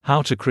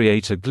How to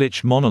Create a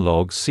Glitch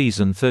Monologues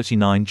Season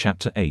 39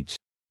 Chapter 8.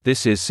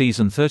 This is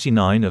Season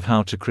 39 of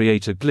How to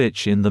Create a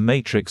Glitch in the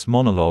Matrix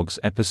Monologues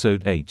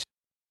Episode 8.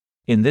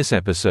 In this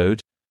episode,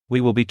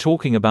 we will be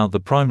talking about the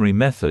primary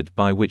method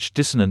by which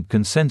dissonant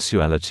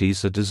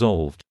consensualities are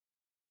dissolved.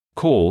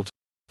 Called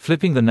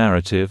flipping the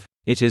narrative,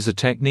 it is a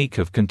technique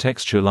of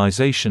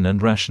contextualization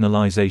and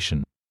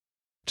rationalization.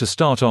 To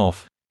start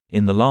off,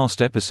 in the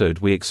last episode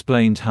we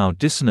explained how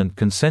dissonant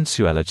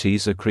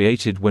consensualities are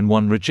created when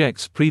one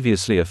rejects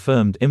previously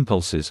affirmed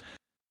impulses,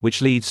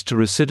 which leads to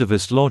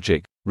recidivist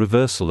logic,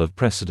 reversal of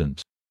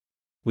precedent.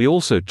 We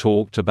also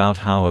talked about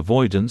how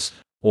avoidance,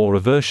 or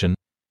aversion,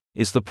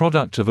 is the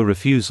product of a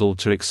refusal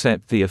to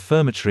accept the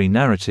affirmatory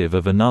narrative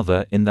of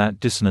another in that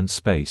dissonant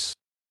space.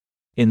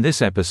 In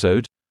this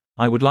episode,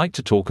 I would like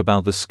to talk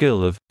about the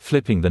skill of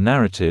flipping the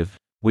narrative,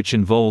 which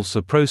involves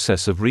a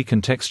process of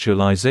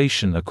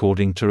recontextualization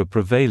according to a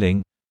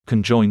prevailing,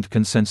 conjoined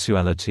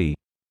consensuality.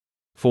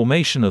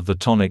 Formation of the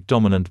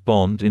tonic-dominant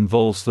bond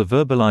involves the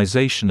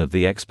verbalization of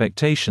the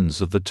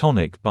expectations of the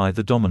tonic by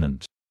the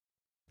dominant.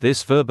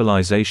 This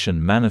verbalization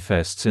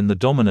manifests in the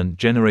dominant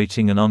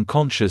generating an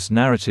unconscious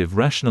narrative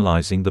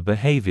rationalizing the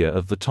behavior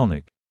of the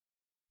tonic.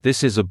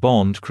 This is a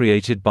bond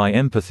created by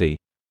empathy,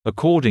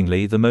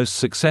 accordingly the most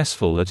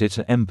successful at it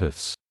are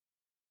empaths.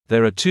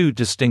 There are two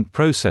distinct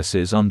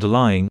processes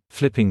underlying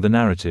flipping the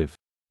narrative.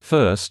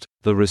 First,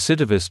 the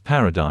recidivist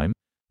paradigm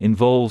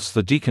involves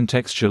the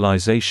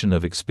decontextualization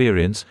of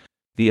experience,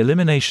 the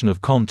elimination of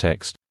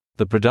context,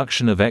 the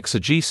production of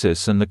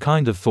exegesis and the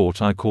kind of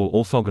thought I call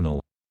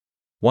orthogonal.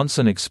 Once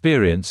an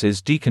experience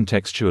is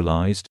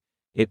decontextualized,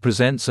 it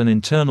presents an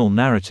internal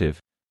narrative,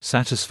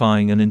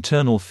 satisfying an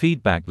internal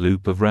feedback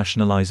loop of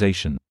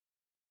rationalization.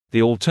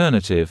 The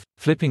alternative,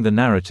 flipping the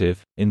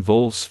narrative,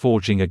 involves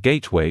forging a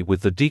gateway with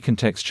the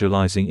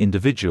decontextualizing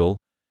individual,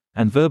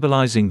 and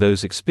verbalizing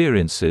those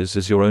experiences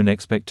as your own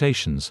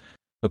expectations,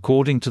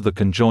 according to the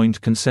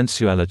conjoined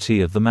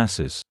consensuality of the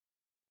masses.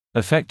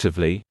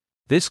 Effectively,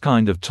 this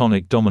kind of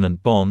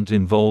tonic-dominant bond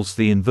involves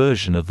the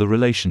inversion of the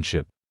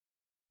relationship.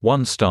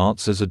 One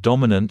starts as a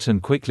dominant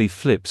and quickly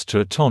flips to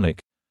a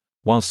tonic,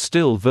 whilst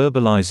still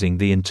verbalizing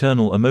the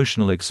internal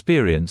emotional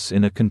experience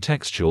in a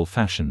contextual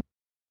fashion.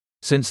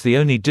 Since the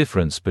only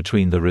difference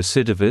between the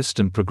recidivist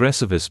and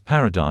progressivist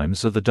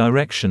paradigms are the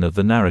direction of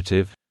the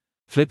narrative,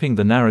 flipping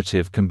the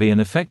narrative can be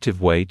an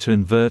effective way to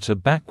invert a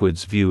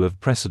backwards view of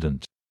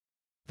precedent.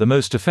 The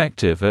most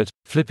effective at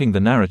flipping the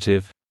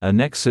narrative are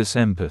nexus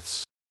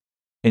empaths.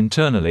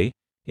 Internally,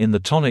 in the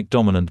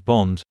tonic-dominant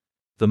bond,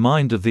 the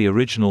mind of the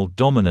original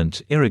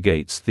dominant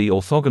irrigates the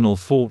orthogonal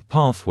thought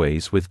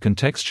pathways with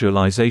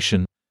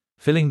contextualization,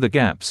 filling the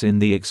gaps in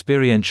the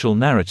experiential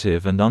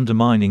narrative and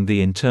undermining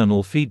the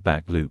internal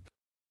feedback loop.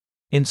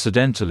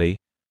 Incidentally,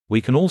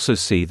 we can also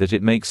see that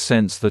it makes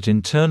sense that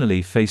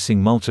internally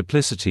facing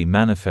multiplicity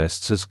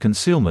manifests as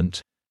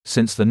concealment,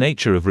 since the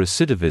nature of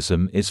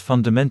recidivism is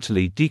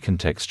fundamentally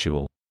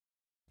decontextual.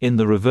 In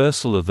the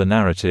reversal of the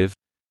narrative,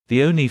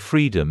 the only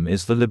freedom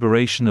is the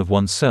liberation of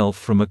oneself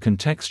from a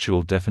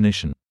contextual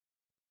definition.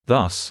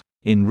 Thus,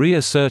 in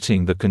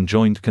reasserting the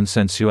conjoined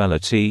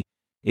consensuality,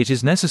 it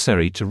is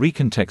necessary to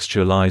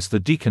recontextualize the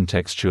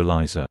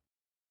decontextualizer.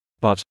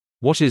 But,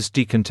 what is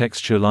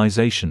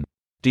decontextualization?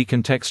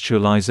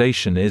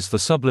 Decontextualization is the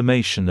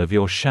sublimation of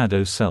your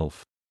shadow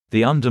self,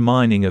 the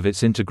undermining of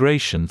its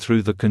integration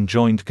through the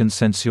conjoined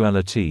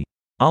consensuality.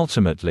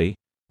 Ultimately,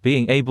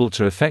 being able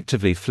to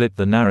effectively flip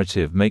the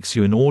narrative makes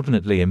you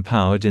inordinately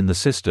empowered in the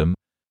system,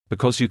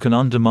 because you can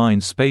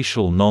undermine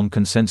spatial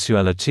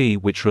non-consensuality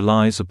which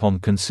relies upon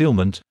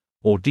concealment,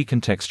 or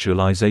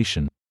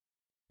decontextualization.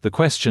 The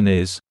question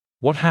is,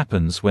 what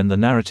happens when the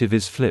narrative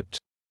is flipped?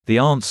 The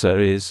answer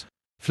is,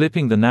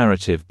 flipping the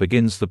narrative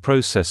begins the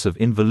process of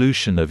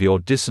involution of your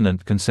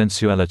dissonant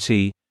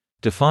consensuality,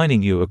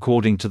 defining you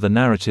according to the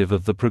narrative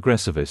of the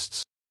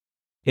progressivists.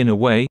 In a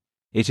way,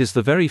 it is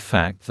the very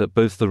fact that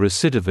both the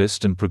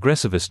recidivist and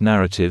progressivist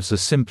narratives are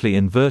simply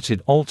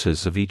inverted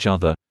alters of each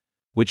other,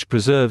 which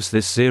preserves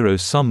this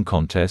zero-sum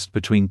contest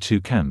between two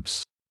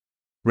camps.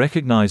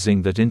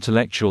 Recognizing that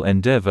intellectual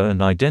endeavor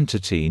and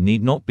identity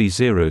need not be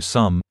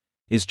zero-sum,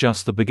 is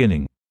just the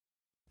beginning.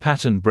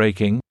 Pattern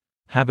breaking,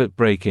 habit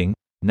breaking,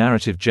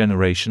 narrative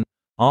generation,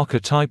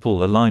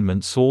 archetypal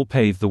alignments all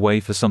pave the way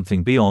for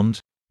something beyond,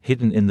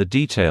 hidden in the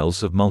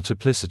details of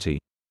multiplicity.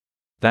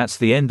 That's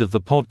the end of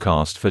the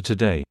podcast for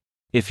today.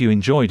 If you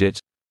enjoyed it,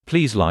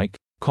 please like,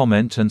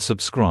 comment and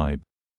subscribe.